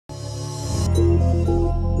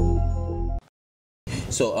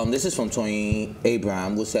So this is from Toyin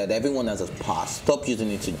Abraham, who said, everyone has a past. Stop using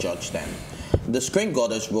it to judge them. The Screen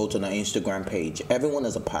Goddess wrote on her Instagram page, everyone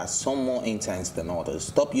has a past, some more intense than others.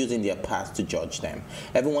 Stop using their past to judge them.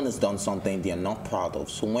 Everyone has done something they are not proud of.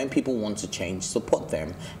 So when people want to change, support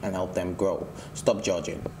them and help them grow. Stop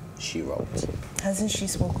judging, she wrote. Hasn't she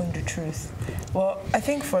spoken the truth? Well, I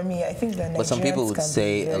think for me, I think that Nigerians. But some people would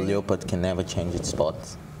say a leopard can never change its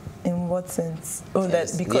spots. In what sense? Oh,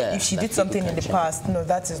 yes, that because if she did something in the past, no,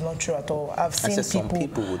 that is not true at all. I've seen people. Some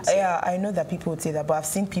people would say. Yeah, I know that people would say that, but I've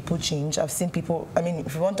seen people change. I've seen people. I mean,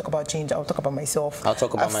 if you want to talk about change, I'll talk about myself. I'll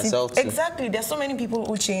talk about myself too. Exactly. There's so many people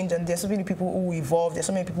who change, and there's so many people who evolve. There's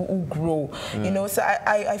so many people who grow. You know, so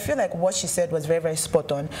I feel like what she said was very, very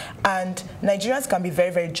spot on. And Nigerians can be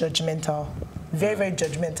very, very judgmental. Very, very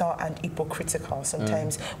judgmental and hypocritical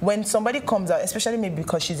sometimes. When somebody comes out, especially maybe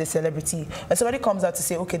because she's a celebrity, when somebody comes out to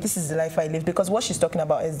say, okay, this is the life I live, because what she's talking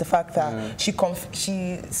about is the fact that she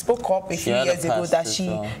spoke up a few years ago that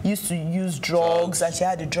she used to use drugs and she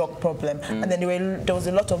had a drug problem. And then there was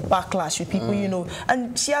a lot of backlash with people, you know,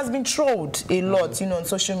 and she has been trolled a lot, you know, on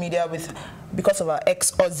social media because of her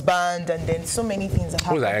ex-husband, and then so many things have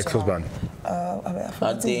happened. Who's her ex-husband?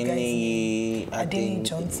 Adeni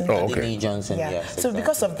Johnson. Oh, okay. Adeni Johnson, yeah. Yes, So exactly.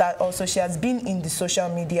 because of that, also she has been in the social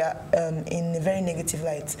media in a very negative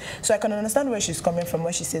light. So I can understand where she's coming from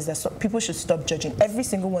when she says that people should stop judging. Every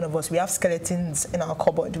single one of us, we have skeletons in our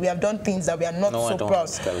cupboard. We have done things that we are not so proud.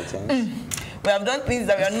 Skeletons. We have done things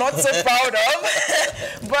that we are not so proud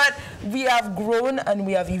of, but we have grown and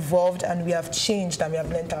we have evolved and we have changed and we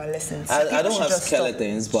have learned our lessons. I don't have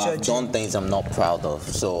skeletons, but I've done things I'm not proud of.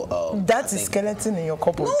 So that's a skeleton in your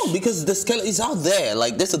cupboard. No, because the skeleton is out there.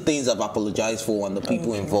 Like, there's the things I've apologized for, and the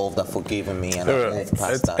people involved have forgiven me, and I've moved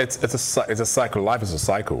past that. It's a cycle. Life is a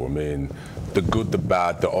cycle. I mean, the good, the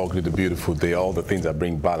bad, the ugly, the beautiful, they're all the things that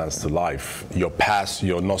bring balance to life. Your past,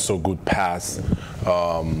 your not so good past,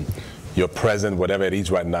 your present, whatever it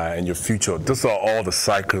is right now, and your future. Those are all the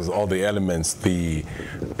cycles, all the elements,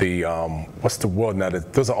 what's the word now?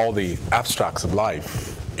 Those are all the abstracts of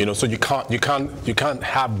life. You know, so you can't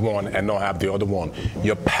have one and not have the other one.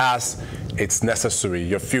 Your past, it's necessary.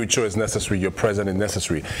 Your future is necessary. Your present is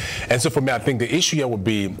necessary. And so for me, I think the issue here would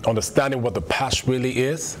be understanding what the past really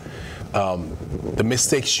is, the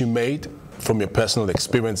mistakes you made from your personal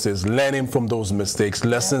experiences, learning from those mistakes,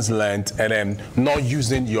 lessons learned, and then not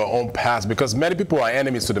using your own past, because many people are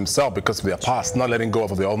enemies to themselves because of their past, not letting go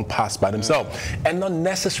of their own past by themselves. And not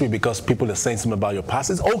necessarily because people are saying something about your past.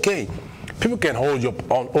 It's okay. People can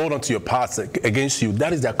hold on to your past against you.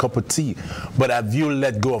 That is their cup of tea. But have you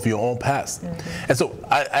let go of your own past? And so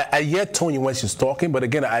I hear Toyin when she's talking, but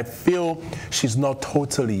again, I feel she's not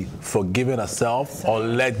totally forgiven herself or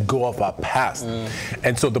let go of her past.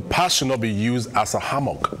 And so the past should not be used as a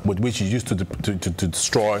hammock with which you used to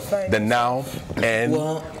destroy the now and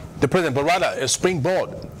the present, but rather a springboard.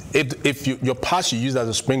 If your past you use as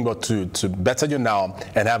a springboard to better your now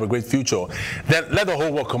and have a great future, then let the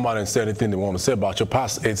whole world come out and say anything they want to say about your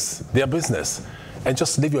past. It's their business. And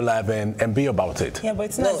just live your life and be about it. Yeah, but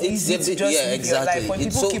it's not easy to just live your life. When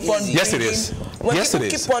people keep on yes, it is. When people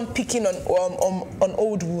keep on picking on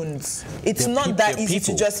old wounds, it's not that easy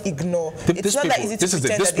to just ignore. It's not that easy to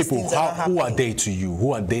pretend that these things are not happening. Who are they to you?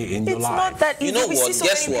 Who are they in your life? It's not that easy. You know we what? See so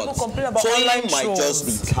Guess many what? People complain about Toyin might trolls.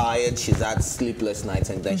 just be tired. She's had sleepless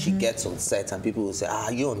nights, and then she gets on set, and people will say, "Ah,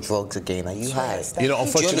 you're on drugs again. Are you high?" You know,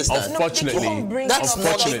 unfortunately, that's unfortunately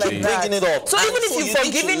bringing it up. So even if you've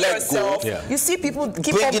forgiven yourself, you see people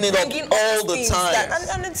keep on bringing all the time,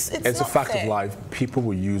 and it's a fact of life. People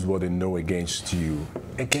will use what they know against you.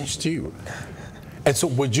 And so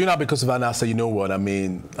would you not, because of that, now say, you know what, I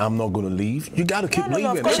mean, I'm not going to leave? You got to keep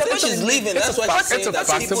leaving. Of course, she's leaving. That's why she's saying that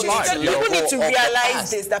people need to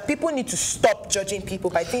realize this, that people need to stop judging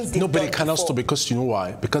people by things they've done Nobody cannot stop, because you know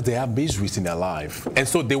why? Because they have miseries in their life. And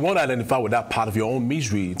so they won't identify with that part of your own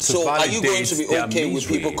misery. So are you going to be okay with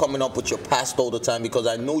people coming up with your past all the time? Because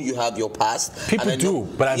I know you have your past. People do,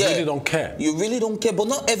 but I really don't care. You really don't care, but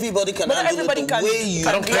not everybody can handle it the way you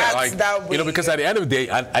I don't care. Like, you know, because at the end of the day,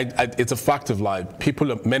 it's a fact of life.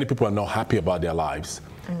 Many people are not happy about their lives.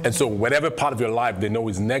 And so whatever part of your life they know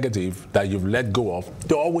is negative that you've let go of,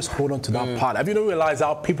 they always hold on to that part. Have you not realized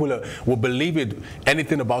how people will believe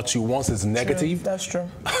anything about you once it's negative? That's true.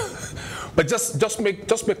 But just make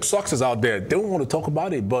success out there. They don't want to talk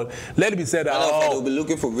about it, but let it be said that they'll be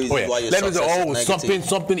looking for reasons why your success is negative.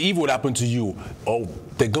 something evil happened to you. Oh,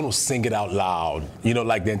 they're gonna sing it out loud. You know,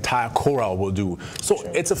 like the entire choral will do. So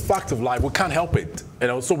it's a fact of life. We can't help it. You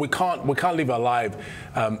know, so we can't live our life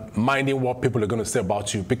minding what people are gonna say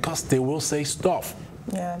about you, because they will say stuff.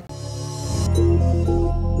 Yeah.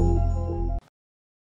 you.